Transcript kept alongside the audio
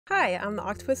Hi, I'm the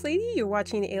Octopus Lady, you're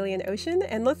watching Alien Ocean,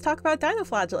 and let's talk about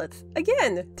dinoflagellates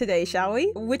again today, shall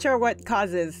we? Which are what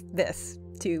causes this,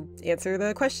 to answer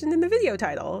the question in the video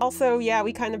title. Also, yeah,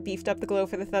 we kind of beefed up the glow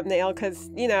for the thumbnail because,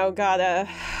 you know, gotta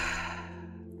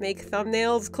make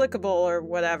thumbnails clickable or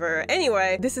whatever.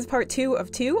 Anyway, this is part 2 of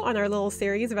 2 on our little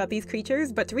series about these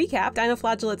creatures, but to recap,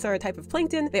 dinoflagellates are a type of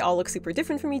plankton. They all look super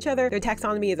different from each other. Their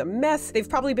taxonomy is a mess. They've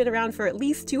probably been around for at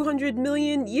least 200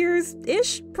 million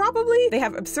years-ish, probably. They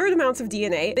have absurd amounts of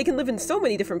DNA. They can live in so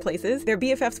many different places. They're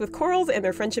BFFs with corals, and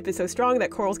their friendship is so strong that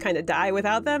corals kind of die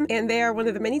without them, and they are one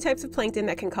of the many types of plankton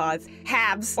that can cause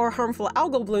HABs, or harmful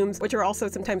algal blooms, which are also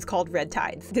sometimes called red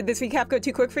tides. Did this recap go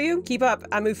too quick for you? Keep up,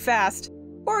 I move fast.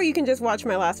 Or you can just watch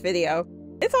my last video.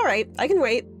 It's alright, I can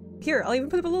wait. Here, I'll even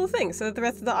put up a little thing so that the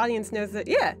rest of the audience knows that,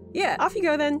 yeah, off you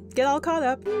go then. Get all caught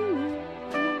up.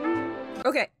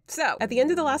 Okay, so at the end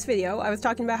of the last video, I was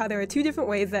talking about how there are 2 different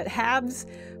ways that HABs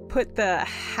put the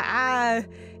ha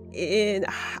in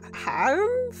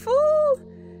harmful?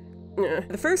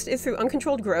 The first is through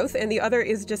uncontrolled growth, and the other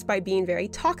is just by being very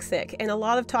toxic, and a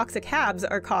lot of toxic HABs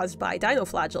are caused by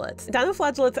dinoflagellates.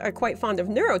 Dinoflagellates are quite fond of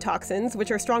neurotoxins,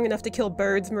 which are strong enough to kill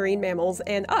birds, marine mammals,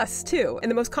 and us too.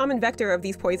 And the most common vector of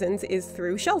these poisons is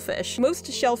through shellfish.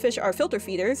 Most shellfish are filter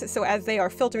feeders, so as they are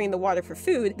filtering the water for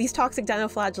food, these toxic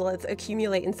dinoflagellates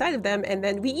accumulate inside of them, and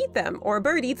then we eat them, or a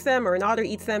bird eats them, or an otter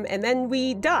eats them, and then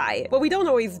we die. Well, we don't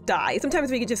always die.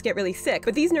 Sometimes we could just get really sick,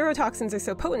 but these neurotoxins are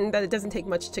so potent that it doesn't take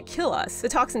much to kill us. The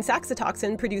toxin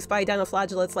saxitoxin produced by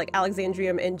dinoflagellates like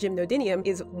Alexandrium and Gymnodinium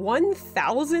is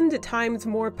 1,000 times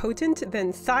more potent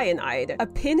than cyanide. A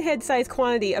pinhead-sized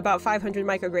quantity, about 500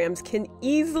 micrograms, can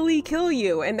easily kill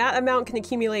you, and that amount can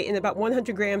accumulate in about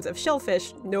 100 grams of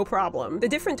shellfish, no problem. The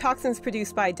different toxins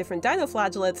produced by different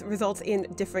dinoflagellates results in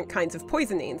different kinds of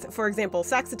poisonings. For example,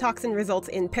 saxitoxin results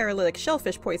in paralytic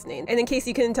shellfish poisoning, and in case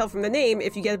you couldn't tell from the name,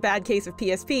 if you get a bad case of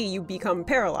PSP, you become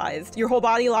paralyzed. Your whole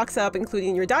body locks up,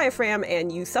 including your diaphragm,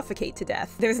 and you suffocate to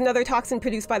death. There's another toxin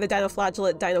produced by the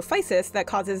dinoflagellate Dinophysis that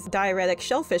causes diuretic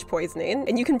shellfish poisoning,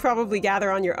 and you can probably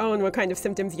gather on your own what kind of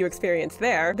symptoms you experience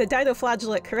there. The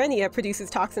dinoflagellate Karenia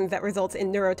produces toxins that results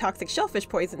in neurotoxic shellfish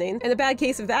poisoning, and a bad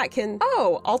case of that can,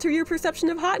 alter your perception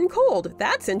of hot and cold.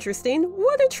 That's interesting.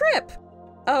 What a trip!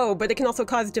 Oh, but it can also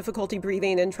cause difficulty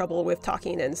breathing and trouble with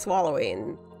talking and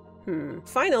swallowing.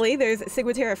 Finally, there's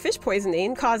ciguatera fish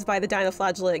poisoning caused by the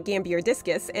dinoflagellate Gambier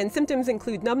discus, and symptoms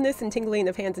include numbness and tingling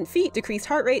of hands and feet, decreased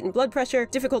heart rate and blood pressure,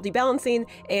 difficulty balancing,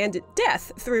 and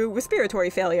death through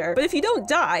respiratory failure. But if you don't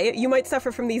die, you might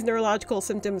suffer from these neurological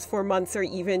symptoms for months or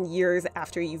even years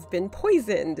after you've been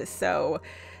poisoned, so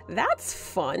that's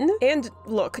fun. And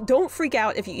look, don't freak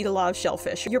out if you eat a lot of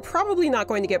shellfish. You're probably not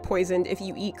going to get poisoned if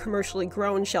you eat commercially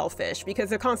grown shellfish, because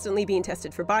they're constantly being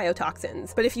tested for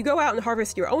biotoxins. But if you go out and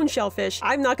harvest your own shellfish,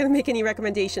 I'm not going to make any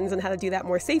recommendations on how to do that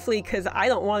more safely, because I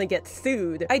don't want to get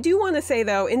sued. I do want to say,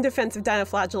 though, in defense of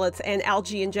dinoflagellates and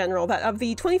algae in general, that of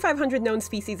the 2,500 known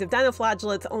species of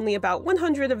dinoflagellates, only about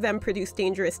 100 of them produce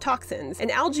dangerous toxins.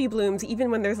 And algae blooms,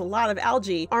 even when there's a lot of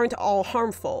algae, aren't all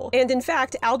harmful. And in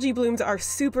fact, algae blooms are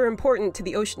super important to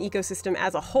the ocean ecosystem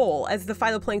as a whole, as the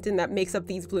phytoplankton that makes up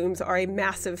these blooms are a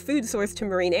massive food source to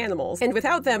marine animals, and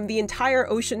without them, the entire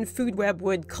ocean food web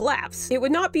would collapse. It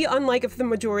would not be unlike if the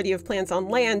majority of plants on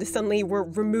land suddenly were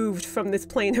removed from this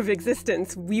plane of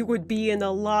existence. We would be in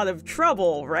a lot of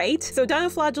trouble, right? So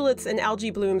dinoflagellates and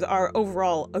algae blooms are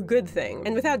overall a good thing,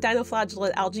 and without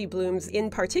dinoflagellate algae blooms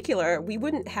in particular, we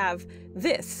wouldn't have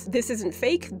this. This isn't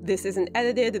fake, this isn't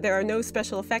edited, there are no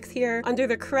special effects here. Under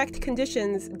the correct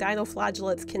conditions,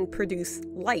 dinoflagellates can produce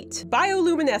light.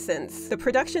 Bioluminescence, the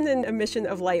production and emission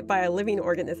of light by a living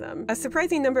organism. A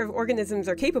surprising number of organisms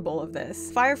are capable of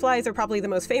this. Fireflies are probably the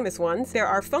most famous ones. There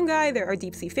are fungi, there are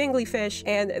deep-sea fanglyfish,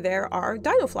 and there are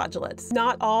dinoflagellates.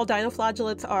 Not all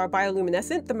dinoflagellates are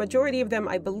bioluminescent. The majority of them,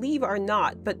 I believe, are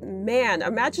not. But man,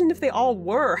 imagine if they all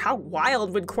were. How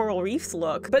wild would coral reefs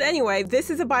look? But anyway, this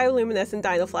is a bioluminescent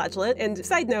dinoflagellate, and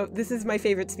side note, this is my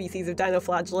favorite species of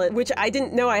dinoflagellate, which I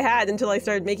didn't know I had until I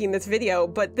started making this video,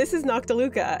 but this is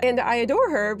Noctiluca, and I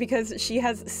adore her because she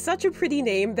has such a pretty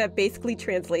name that basically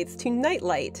translates to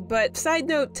nightlight. But side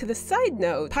note to the side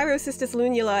note, Pyrocystis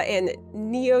lunula and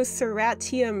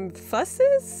Neoceratium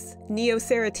fusus?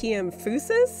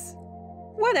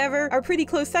 whatever, are pretty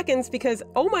close seconds because,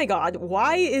 oh my god,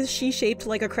 why is she shaped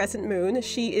like a crescent moon?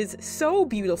 She is so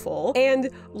beautiful. And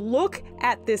look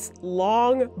at this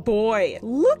long boy.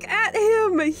 Look at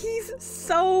him! He's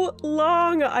so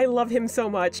long! I love him so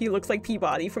much. He looks like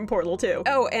Peabody from Portal 2.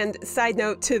 Oh, and side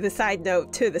note to the side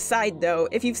note to the side note,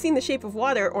 if you've seen The Shape of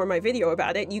Water or my video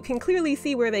about it, you can clearly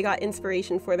see where they got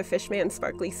inspiration for the fishman's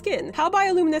sparkly skin. How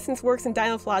bioluminescence works in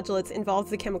dinoflagellates involves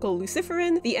the chemical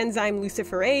luciferin, the enzyme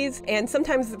luciferase, and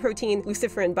sometimes the protein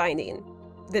luciferin binding.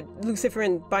 The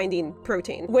luciferin binding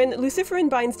protein. When luciferin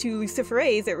binds to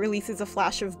luciferase, it releases a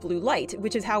flash of blue light,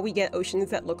 which is how we get oceans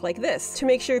that look like this. To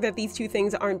make sure that these two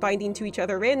things aren't binding to each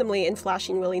other randomly and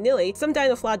flashing willy-nilly, some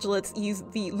dinoflagellates use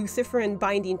the luciferin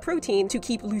binding protein to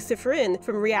keep luciferin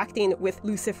from reacting with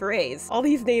luciferase. All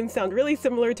these names sound really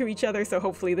similar to each other, so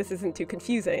hopefully this isn't too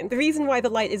confusing. The reason why the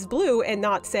light is blue and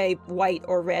not, say, white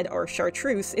or red or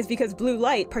chartreuse is because blue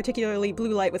light, particularly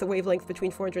blue light with a wavelength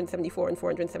between 474 and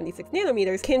 476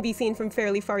 nanometers, can be seen from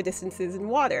fairly far distances in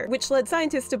water, which led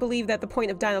scientists to believe that the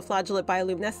point of dinoflagellate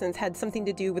bioluminescence had something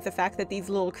to do with the fact that these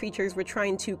little creatures were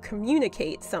trying to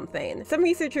communicate something. Some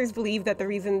researchers believe that the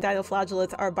reason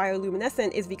dinoflagellates are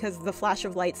bioluminescent is because the flash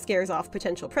of light scares off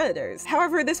potential predators.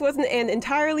 However, this wasn't an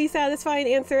entirely satisfying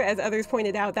answer, as others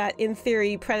pointed out that, in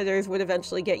theory, predators would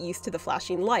eventually get used to the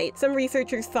flashing light. Some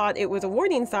researchers thought it was a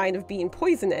warning sign of being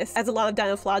poisonous, as a lot of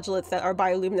dinoflagellates that are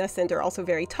bioluminescent are also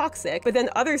very toxic, but then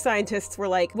other scientists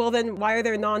were like, well then why are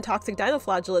there non-toxic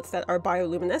dinoflagellates that are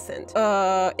bioluminescent?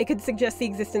 It could suggest the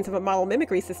existence of a model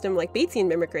mimicry system like Batesian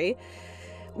mimicry,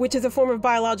 which is a form of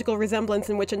biological resemblance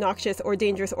in which a noxious or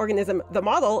dangerous organism, the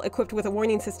model, equipped with a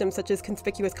warning system such as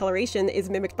conspicuous coloration, is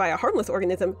mimicked by a harmless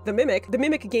organism, the mimic. The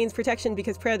mimic gains protection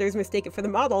because predators mistake it for the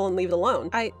model and leave it alone.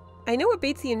 I know what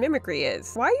Batesian mimicry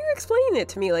is. Why are you explaining it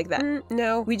to me like that?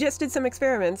 No, we just did some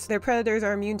experiments. Their predators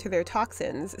are immune to their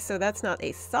toxins, so that's not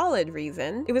a solid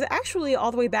reason. It was actually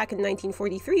all the way back in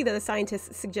 1943 that a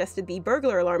scientist suggested the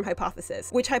burglar alarm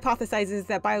hypothesis, which hypothesizes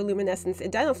that bioluminescence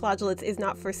in dinoflagellates is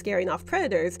not for scaring off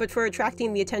predators, but for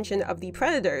attracting the attention of the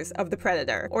predators of the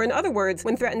predator. Or in other words,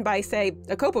 when threatened by, say,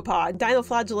 a copepod,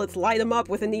 dinoflagellates light them up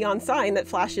with a neon sign that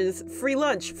flashes, "Free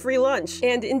lunch, free lunch."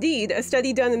 And indeed, a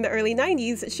study done in the early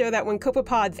 90s showed that when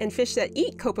copepods and fish that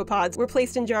eat copepods were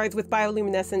placed in jars with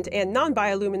bioluminescent and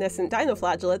non-bioluminescent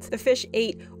dinoflagellates, the fish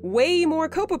ate way more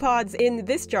copepods in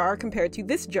this jar compared to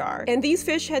this jar. And these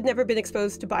fish had never been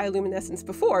exposed to bioluminescence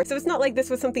before, so it's not like this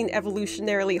was something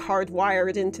evolutionarily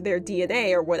hardwired into their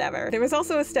DNA or whatever. There was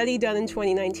also a study done in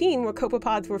 2019 where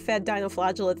copepods were fed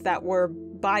dinoflagellates that were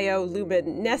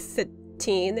bioluminescent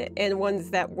and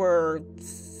ones that were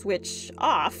switch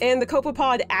off, and the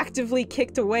copepod actively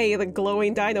kicked away the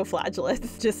glowing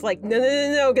dinoflagellates. Just like, no, no,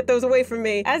 no, no, get those away from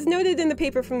me. As noted in the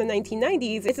paper from the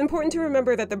 1990s, it's important to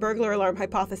remember that the burglar alarm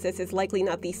hypothesis is likely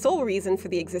not the sole reason for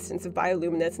the existence of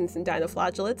bioluminescence in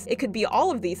dinoflagellates. It could be all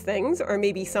of these things, or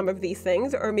maybe some of these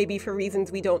things, or maybe for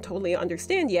reasons we don't totally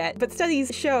understand yet, but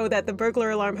studies show that the burglar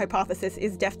alarm hypothesis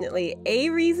is definitely a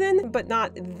reason, but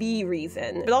not the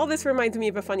reason. But all this reminds me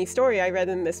of a funny story I read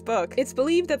in this book. It's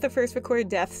believed that the first recorded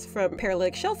death from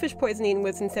paralytic shellfish poisoning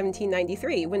was in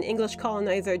 1793, when English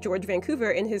colonizer George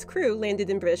Vancouver and his crew landed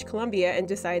in British Columbia and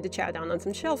decided to chow down on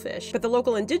some shellfish. But the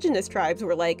local indigenous tribes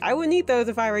were like, I wouldn't eat those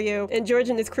if I were you. And George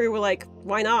and his crew were like,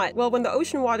 why not? Well, when the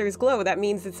ocean waters glow, that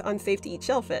means it's unsafe to eat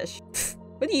shellfish.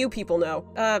 What do you people know?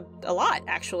 A lot,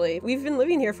 actually. We've been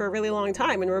living here for a really long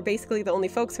time, and we're basically the only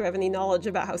folks who have any knowledge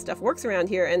about how stuff works around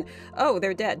here, and oh,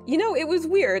 they're dead. You know, it was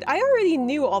weird. I already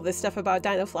knew all this stuff about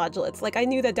dinoflagellates. Like, I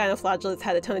knew that dinoflagellates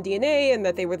had a ton of DNA, and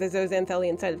that they were the zooxanthellae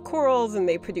inside of corals, and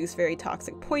they produced very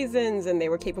toxic poisons, and they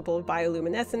were capable of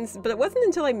bioluminescence, but it wasn't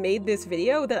until I made this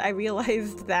video that I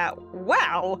realized that,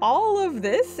 wow, all of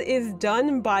this is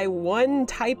done by one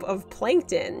type of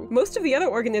plankton. Most of the other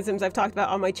organisms I've talked about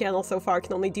on my channel so far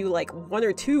can only do like one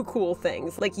or two cool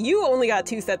things. Like, you only got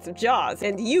 2 sets of jaws,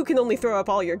 and you can only throw up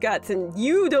all your guts, and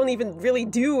you don't even really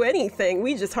do anything.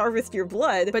 We just harvest your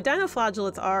blood. But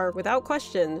dinoflagellates are, without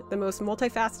question, the most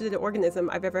multifaceted organism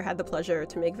I've ever had the pleasure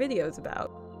to make videos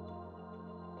about.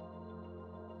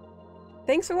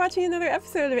 Thanks for watching another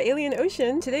episode of Alien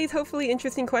Ocean. Today's hopefully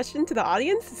interesting question to the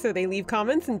audience, so they leave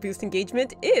comments and boost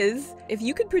engagement, is, if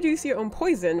you could produce your own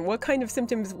poison, what kind of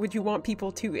symptoms would you want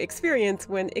people to experience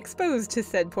when exposed to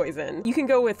said poison? You can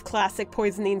go with classic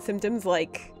poisoning symptoms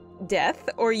like death,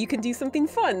 or you can do something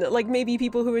fun, like maybe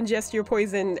people who ingest your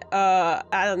poison, I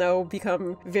don't know,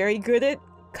 become very good at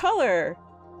color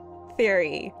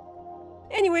theory.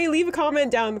 Anyway, leave a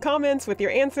comment down in the comments with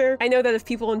your answer. I know that if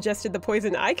people ingested the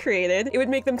poison I created, it would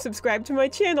make them subscribe to my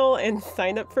channel and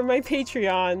sign up for my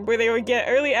Patreon, where they would get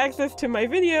early access to my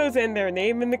videos and their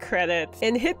name in the credits.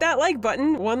 And hit that like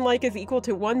button. 1 like is equal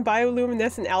to 1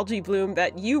 bioluminescent algae bloom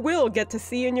that you will get to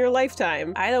see in your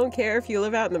lifetime. I don't care if you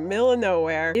live out in the middle of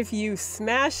nowhere. If you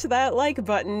smash that like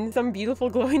button, some beautiful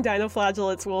glowing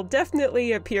dinoflagellates will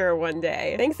definitely appear one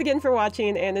day. Thanks again for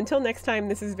watching, and until next time,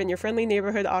 this has been your friendly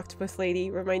neighborhood octopus lady,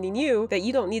 reminding you that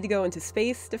you don't need to go into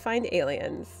space to find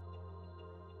aliens.